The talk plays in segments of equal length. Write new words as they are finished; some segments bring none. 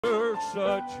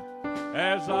such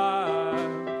as I.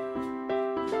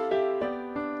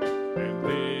 And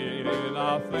then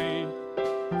I think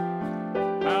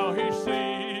how he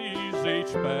sees each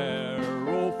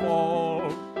sparrow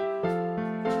fall.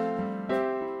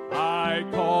 I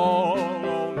call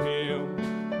on him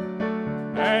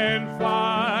and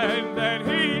find that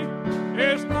he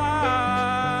is mine.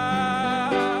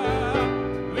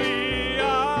 The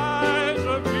eyes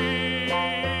of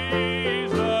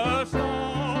Jesus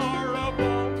are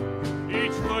upon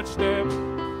each footstep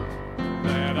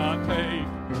that I take.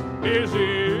 His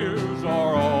ears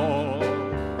are always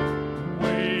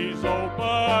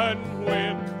open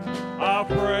when I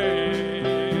pray.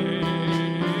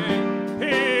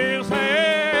 His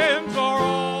hands are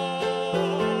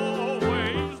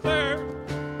always there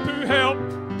to help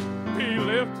me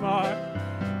lift my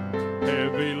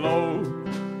heavy load.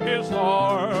 His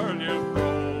heart is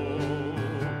broken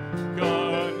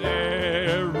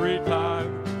every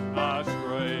time I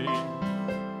stray.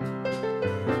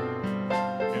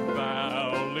 In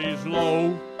valleys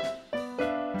low,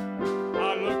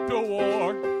 I look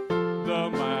toward the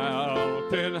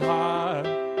mountain high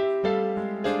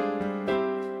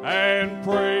and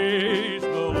praise the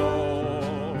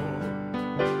Lord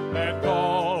that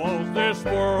caused this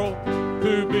world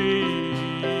to be.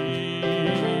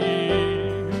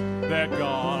 That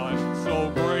God so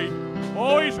great,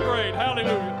 oh, he's great,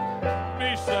 hallelujah,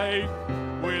 be safe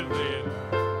within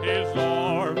his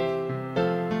arms.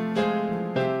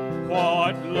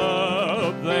 What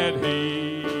love that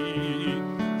he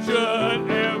should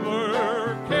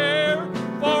ever care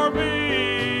for me.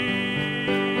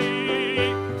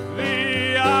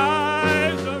 The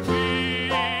eyes of Jesus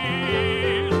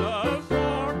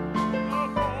are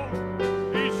upon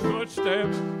each footstep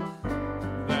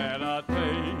that I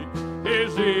take.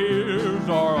 His ears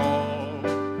are always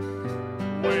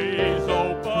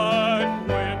open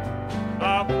when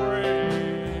I pray.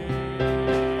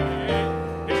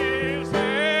 His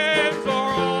hands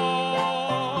are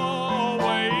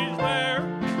always there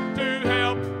to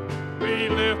help me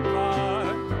lift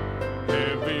my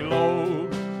heavy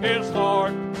load. His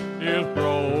heart is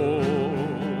broken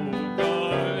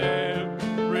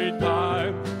every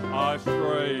time I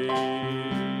stray.